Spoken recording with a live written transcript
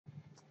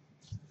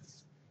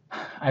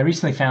I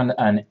recently found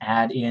an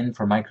add-in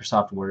for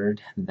Microsoft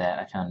Word that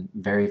I found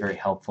very, very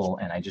helpful,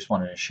 and I just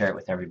wanted to share it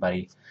with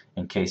everybody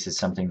in case it's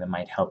something that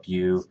might help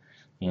you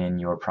in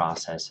your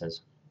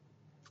processes.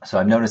 So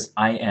I've noticed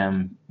I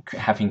am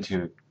having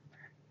to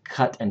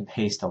cut and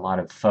paste a lot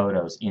of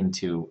photos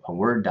into a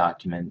Word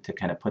document to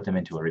kind of put them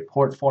into a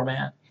report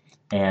format,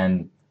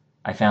 and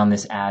I found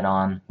this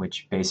add-on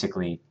which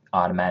basically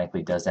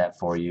automatically does that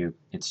for you.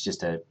 It's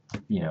just a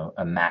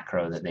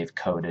macro that they've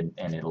coded,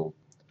 and it'll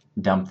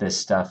dump this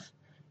stuff.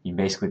 You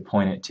basically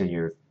point it to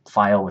your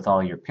file with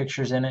all your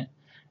pictures in it,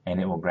 and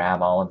it will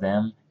grab all of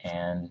them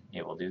and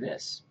it will do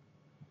this.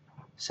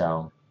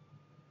 So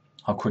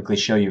I'll quickly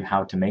show you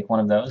how to make one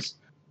of those,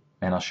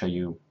 and I'll show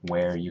you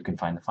where you can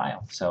find the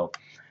file. So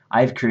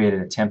I've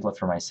created a template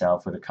for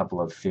myself with a couple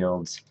of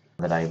fields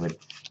that I would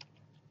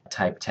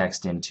type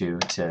text into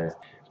to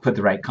put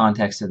the right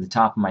context at the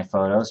top of my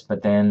photos,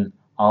 but then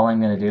all I'm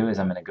going to do is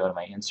I'm going to go to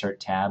my Insert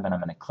tab, and I'm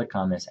going to click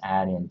on this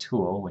Add-in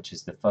tool, which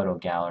is the photo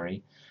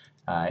gallery.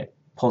 It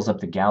pulls up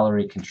the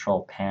gallery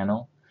control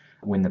panel.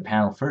 When the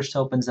panel first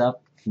opens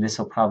up, this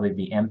will probably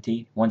be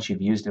empty. Once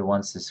you've used it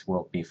once, this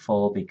will be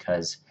full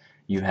because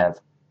you have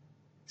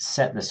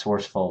set the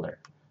source folder.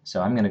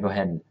 So I'm going to go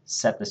ahead and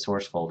set the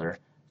source folder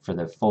for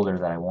the folder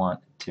that I want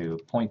to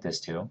point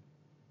this to,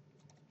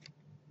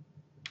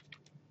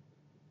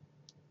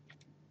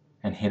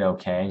 and hit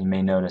OK. You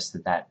may notice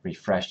that that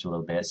refreshed a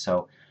little bit.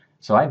 So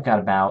I've got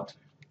about,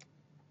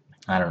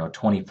 I don't know,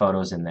 20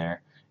 photos in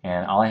there,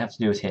 and all I have to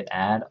do is hit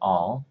Add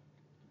All,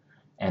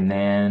 and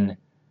then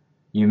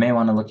you may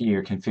want to look at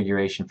your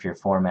configuration for your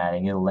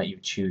formatting. It'll let you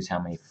choose how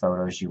many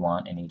photos you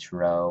want in each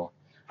row.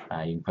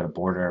 You can put a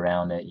border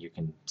around it. You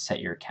can set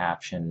your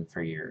caption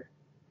for your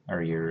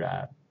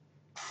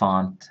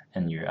font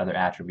and your other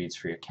attributes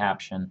for your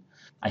caption.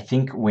 I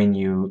think when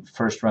you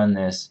first run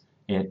this,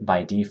 it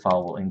by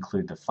default will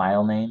include the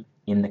file name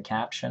in the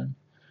caption.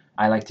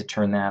 I like to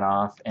turn that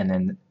off, and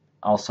then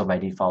also by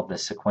default the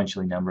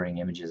sequentially numbering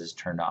images is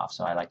turned off,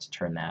 so I like to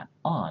turn that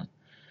on.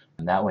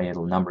 And that way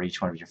it'll number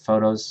each one of your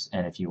photos,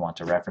 and if you want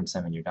to reference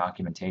them in your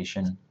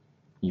documentation,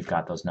 you've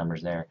got those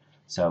numbers there.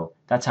 So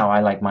that's how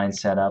I like mine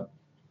set up.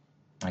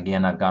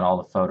 Again, I've got all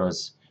the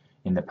photos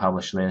in the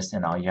published list,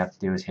 and all you have to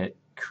do is hit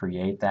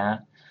create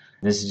that.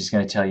 This is just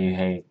going to tell you,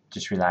 hey,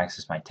 just relax,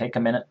 this might take a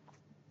minute.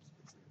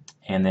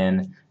 And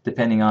then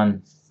depending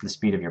on the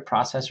speed of your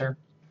processor,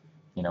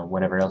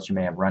 whatever else you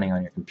may have running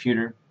on your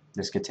computer,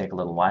 this could take a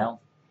little while.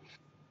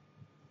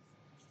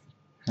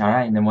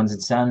 Alright, and then once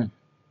it's done,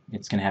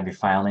 it's going to have your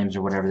file names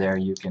or whatever there.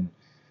 You can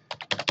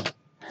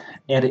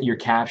edit your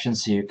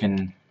captions so you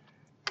can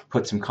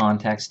put some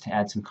context,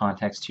 add some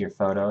context to your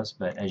photos,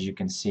 but as you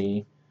can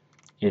see,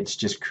 it's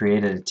just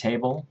created a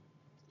table,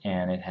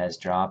 and it has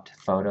dropped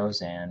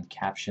photos and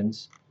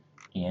captions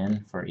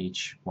in for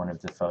each one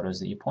of the photos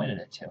that you pointed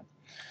it to.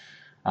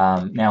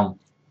 Now,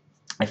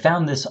 I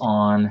found this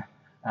on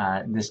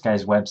this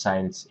guy's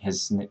website.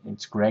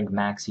 It's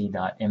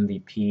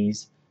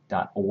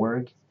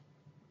gregmaxey.mvps.org.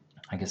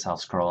 I guess I'll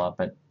scroll up,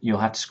 but you'll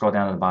have to scroll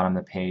down to the bottom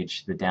of the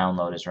page. The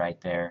download is right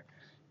there.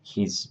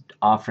 He's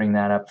offering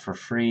that up for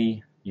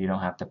free. You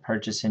don't have to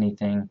purchase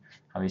anything.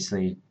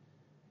 Obviously,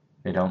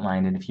 they don't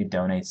mind it if you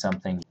donate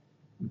something.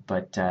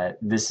 But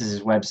this is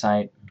his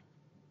website.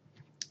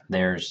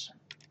 There's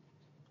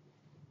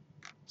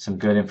some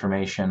good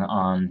information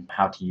on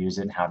how to use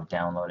it and how to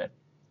download it.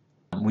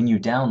 When you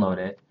download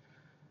it,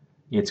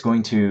 it's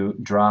going to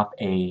drop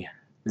a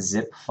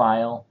zip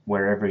file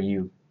wherever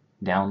you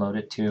download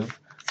it to.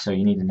 So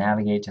you need to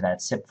navigate to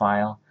that zip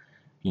file.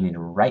 You need to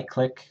right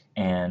click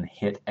and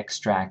hit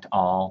extract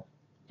all,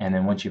 and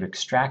then once you've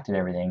extracted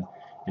everything,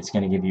 it's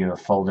going to give you a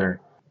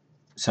folder.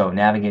 So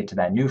navigate to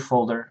that new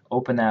folder,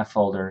 open that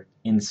folder.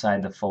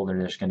 Inside the folder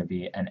there's going to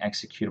be an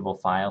executable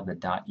file, the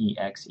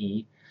 .exe.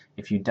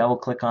 If you double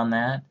click on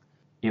that,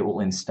 it will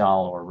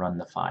install or run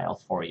the file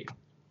for you.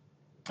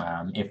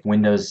 If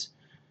Windows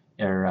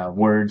or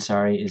Word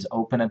is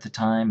open at the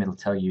time, it'll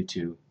tell you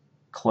to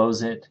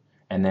close it,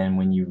 and then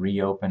when you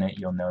reopen it,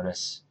 you'll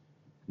notice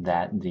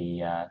that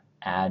the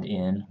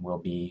add-in will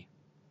be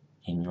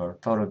in your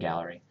photo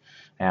gallery.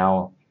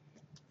 Now,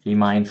 be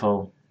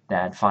mindful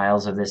that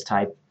files of this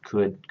type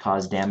could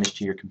cause damage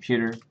to your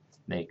computer.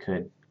 They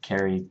could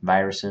carry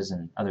viruses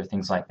and other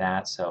things like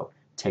that, so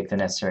take the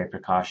necessary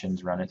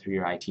precautions, run it through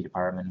your IT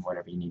department,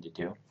 whatever you need to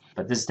do.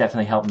 But this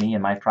definitely helped me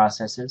in my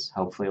processes.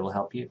 Hopefully it will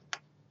help you.